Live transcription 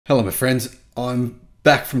Hello my friends, I'm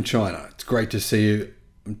back from China. It's great to see you.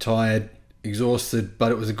 I'm tired, exhausted,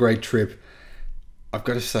 but it was a great trip. I've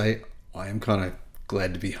got to say, I am kind of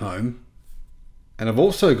glad to be home. And I've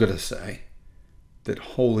also got to say that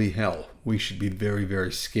holy hell, we should be very,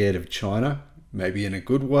 very scared of China. Maybe in a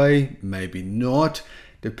good way, maybe not.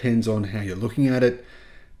 Depends on how you're looking at it.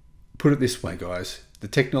 Put it this way, guys. The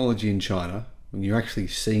technology in China, when you're actually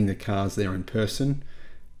seeing the cars there in person,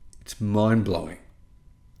 it's mind-blowing.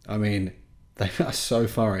 I mean, they are so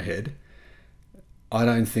far ahead. I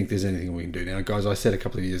don't think there's anything we can do. Now, guys, I said a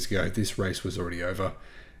couple of years ago, this race was already over.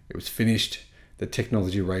 It was finished. The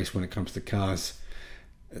technology race when it comes to cars.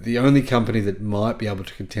 The only company that might be able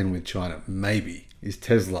to contend with China, maybe, is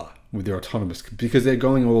Tesla with their autonomous, because they're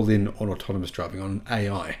going all in on autonomous driving, on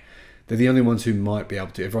AI. They're the only ones who might be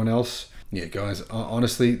able to. Everyone else, yeah, guys,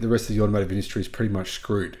 honestly, the rest of the automotive industry is pretty much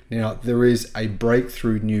screwed. Now, there is a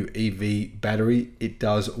breakthrough new EV battery. It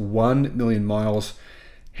does 1 million miles,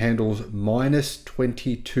 handles minus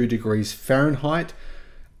 22 degrees Fahrenheit,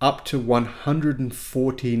 up to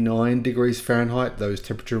 149 degrees Fahrenheit. Those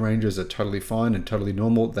temperature ranges are totally fine and totally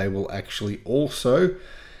normal. They will actually also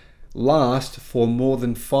last for more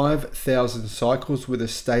than 5,000 cycles with a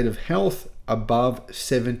state of health above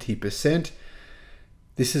 70%.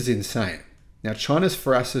 This is insane. Now, China's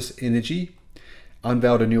Pressurized Energy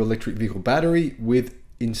unveiled a new electric vehicle battery with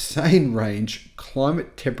insane range,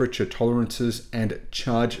 climate temperature tolerances, and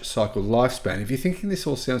charge cycle lifespan. If you're thinking this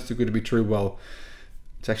all sounds too good to be true, well,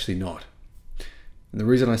 it's actually not. And the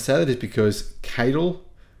reason I say that is because CATL,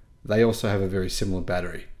 they also have a very similar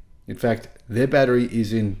battery. In fact, their battery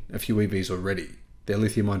is in a few EVs already. Their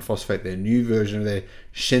lithium iron phosphate, their new version of their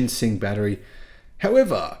Zinc battery.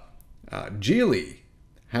 However, Geely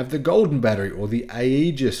have the golden battery, or the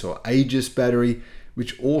Aegis battery,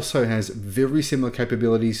 which also has very similar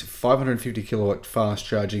capabilities, 550 kilowatt fast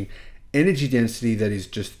charging, energy density that is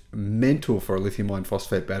just mental for a lithium iron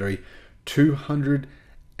phosphate battery,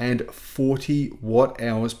 240 watt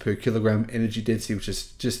hours per kilogram energy density, which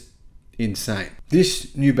is just insane.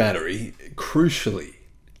 This new battery crucially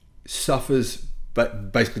suffers,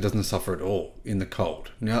 but basically doesn't suffer at all in the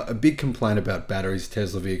cold. Now, a big complaint about batteries,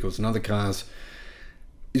 Tesla vehicles and other cars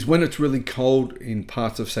is when it's really cold in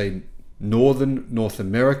parts of, say, northern North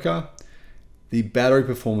America, the battery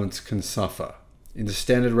performance can suffer. In the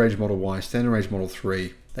standard range Model Y, standard range Model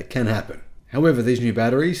 3, that can happen. However, these new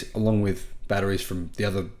batteries, along with batteries from the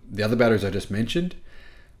other batteries I just mentioned,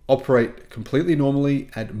 operate completely normally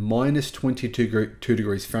at minus 22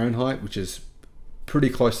 degrees Fahrenheit, which is pretty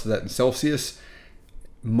close to that in Celsius,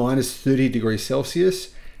 minus 30 degrees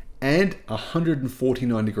Celsius, and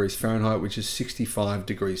 149 degrees Fahrenheit, which is 65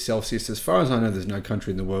 degrees Celsius. As far as I know, there's no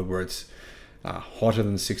country in the world where it's hotter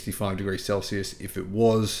than 65 degrees Celsius. If it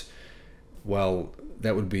was, well,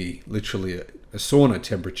 that would be literally a sauna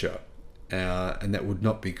temperature, and that would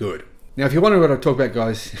not be good. Now, if you're wondering what I talk about,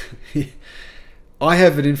 guys, I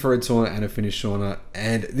have an infrared sauna and a Finnish sauna,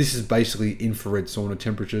 and this is basically infrared sauna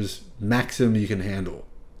temperatures, maximum you can handle.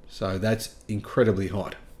 So that's incredibly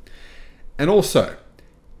hot. And also,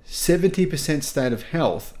 70% state of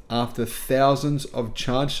health after thousands of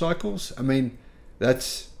charge cycles. I mean,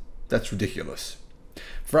 that's ridiculous.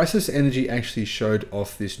 Pressurized Energy actually showed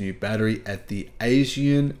off this new battery at the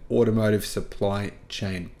Asian Automotive Supply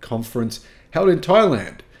Chain Conference held in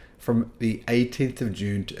Thailand from the 18th of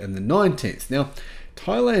June and the 19th. Now,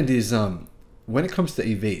 Thailand is, when it comes to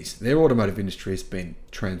EVs, their automotive industry has been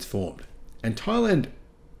transformed. And Thailand,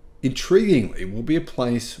 intriguingly, will be a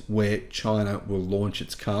place where China will launch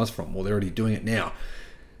its cars from. Well, they're already doing it now.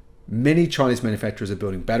 Many Chinese manufacturers are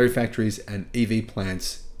building battery factories and EV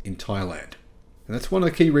plants in Thailand. And that's one of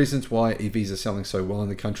the key reasons why EVs are selling so well in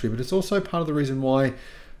the country, but it's also part of the reason why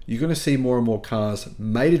you're going to see more and more cars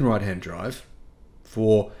made in right-hand drive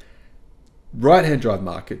for right-hand drive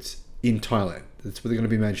markets in Thailand. That's where they're going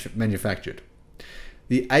to be manufactured.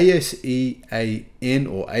 The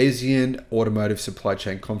ASEAN, or Asian Automotive Supply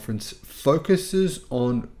Chain Conference, focuses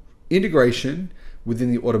on integration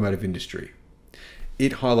within the automotive industry.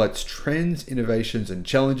 It highlights trends, innovations, and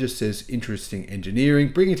challenges, says interesting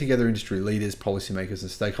engineering, bringing together industry leaders, policymakers,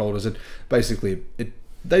 and stakeholders. And basically,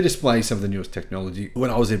 they display some of the newest technology.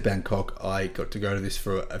 When I was in Bangkok, I got to go to this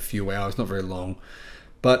for a few hours, not very long.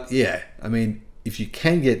 But yeah, I mean, if you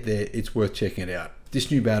can get there, it's worth checking it out.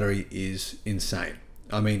 This new battery is insane.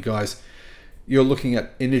 I mean, guys, you're looking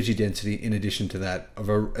at energy density in addition to that of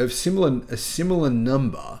a similar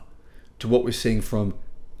number to what we're seeing from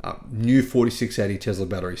new 4680 Tesla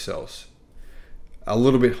battery cells. A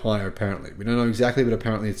little bit higher, apparently. We don't know exactly, but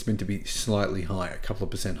apparently it's meant to be slightly higher, a couple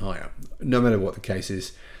of percent higher. No matter what the case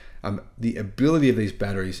is, The ability of these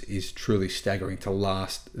batteries is truly staggering to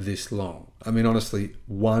last this long. I mean, honestly,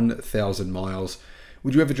 1,000 miles.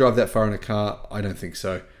 Would you ever drive that far in a car? I don't think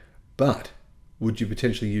so. But would you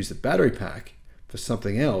potentially use the battery pack for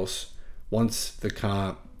something else once the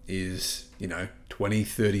car is, 20,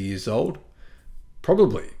 30 years old?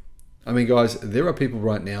 Probably. I mean, guys, there are people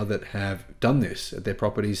right now that have done this at their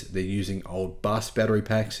properties. They're using old bus battery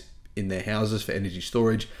packs in their houses for energy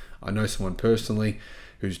storage. I know someone personally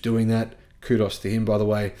who's doing that. Kudos to him, by the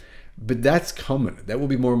way. But that's common. That will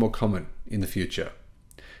be more and more common in the future.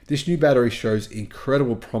 This new battery shows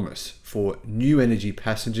incredible promise for new energy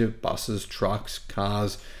passenger buses, trucks,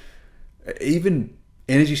 cars, even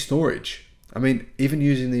energy storage. I mean, even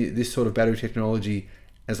using this sort of battery technology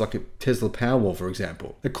as like a Tesla Powerwall, for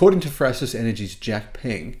example. According to Frasys Energy's Jack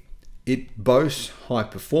Peng, it boasts high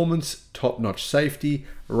performance, top-notch safety,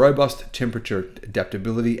 robust temperature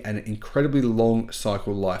adaptability, and incredibly long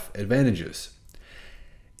cycle life advantages.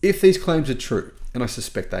 If these claims are true, and I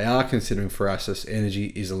suspect they are, considering Frasys Energy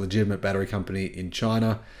is a legitimate battery company in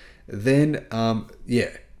China, then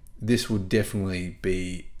this would definitely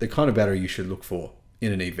be the kind of battery you should look for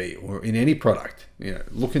in an EV or in any product.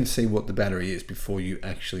 Look and see what the battery is before you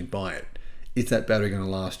actually buy it. Is that battery going to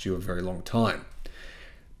last you a very long time?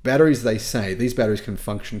 Batteries, they say, these batteries can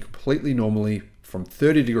function completely normally from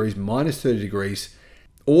 30 degrees, minus 30 degrees,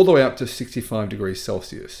 all the way up to 65 degrees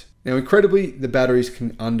Celsius. Now, incredibly, the batteries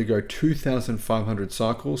can undergo 2,500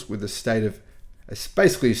 cycles with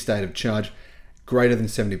basically a state of charge greater than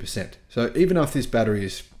 70%. So even if this battery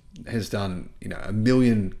has done,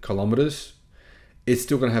 1,000,000 kilometers, it's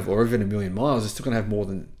still going to have, or even 1,000,000 miles, it's still going to have more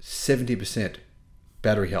than 70%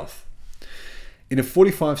 battery health. In a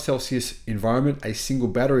 45 Celsius environment, a single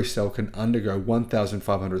battery cell can undergo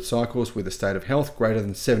 1,500 cycles with a state of health greater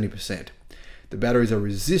than 70%. The batteries are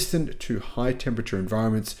resistant to high temperature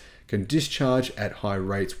environments, can discharge at high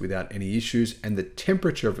rates without any issues, and the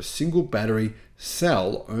temperature of a single battery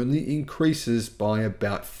cell only increases by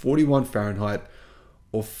about 41 Fahrenheit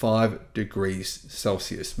or 5 degrees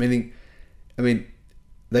Celsius, meaning,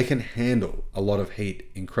 they can handle a lot of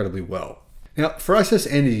heat incredibly well. Now, Frasys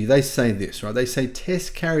Energy, they say this, right? They say tests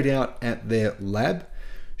carried out at their lab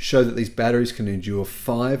show that these batteries can endure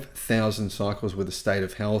 5,000 cycles with a state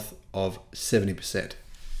of health of 70%.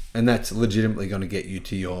 And that's legitimately going to get you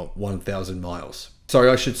to your 1,000 miles. Sorry,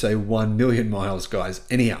 I should say 1,000,000 miles, guys.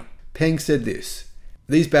 Anyhow, Peng said this: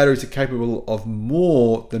 these batteries are capable of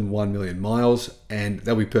more than 1,000,000 miles, and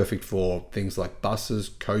they'll be perfect for things like buses,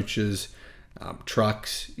 coaches,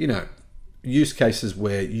 trucks, use cases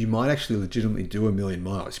where you might actually legitimately do 1,000,000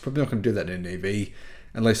 miles. You're probably not going to do that in an EV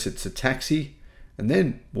unless it's a taxi. And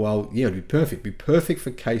then, it'd be perfect. It'd be perfect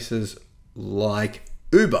for cases like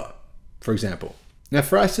Uber, for example. Now,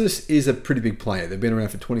 Frasys is a pretty big player. They've been around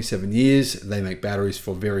for 27 years. They make batteries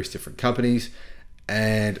for various different companies,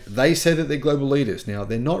 and they say that they're global leaders. Now,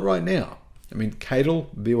 they're not right now. CATL,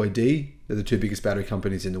 BYD, they're the two biggest battery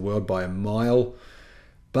companies in the world by a mile.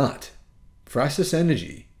 But Frasys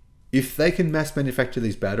Energy, if they can mass manufacture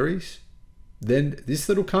these batteries, then this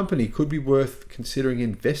little company could be worth considering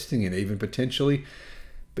investing in, even potentially,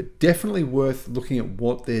 but definitely worth looking at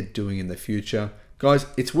what they're doing in the future. Guys,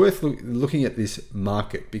 it's worth looking at this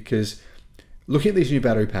market, because looking at these new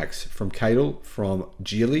battery packs from CATL, from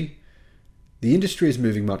Geely, the industry is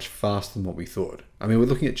moving much faster than what we thought. We're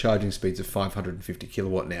looking at charging speeds of 550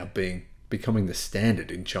 kilowatt now becoming the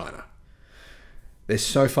standard in China. They're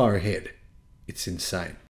so far ahead. It's insane.